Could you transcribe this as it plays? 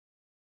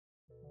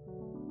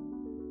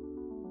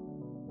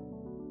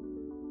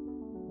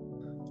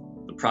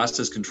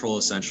Process Control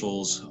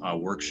Essentials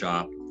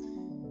workshop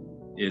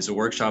is a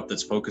workshop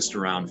that's focused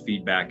around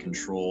feedback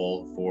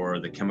control for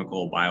the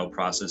chemical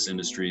bioprocess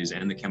industries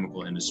and the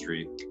chemical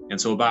industry. And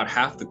so about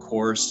half the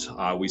course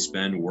we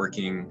spend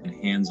working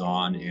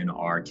hands-on in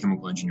our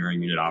chemical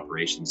engineering unit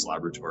operations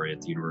laboratory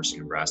at the University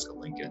of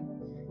Nebraska-Lincoln.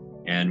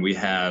 And we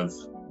have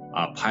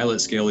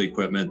pilot scale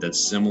equipment that's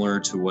similar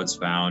to what's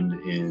found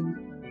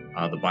in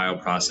the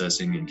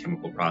bioprocessing and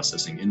chemical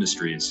processing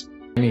industries.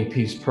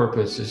 MEP's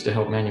purpose is to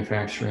help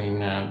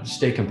manufacturing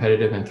stay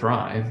competitive and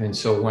thrive. And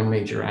so one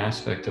major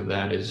aspect of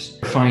that is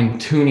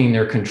fine-tuning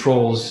their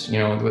controls,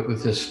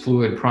 with this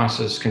fluid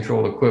process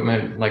control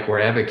equipment like we're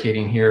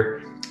advocating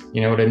here.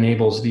 It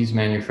enables these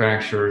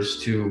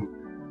manufacturers to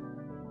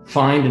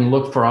find and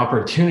look for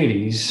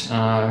opportunities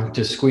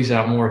to squeeze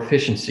out more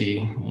efficiency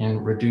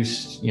and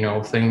reduce,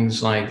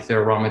 things like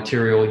their raw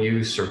material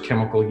use or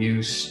chemical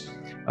use,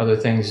 other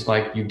things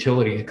like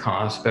utility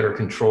costs, better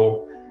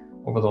control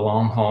over the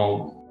long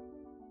haul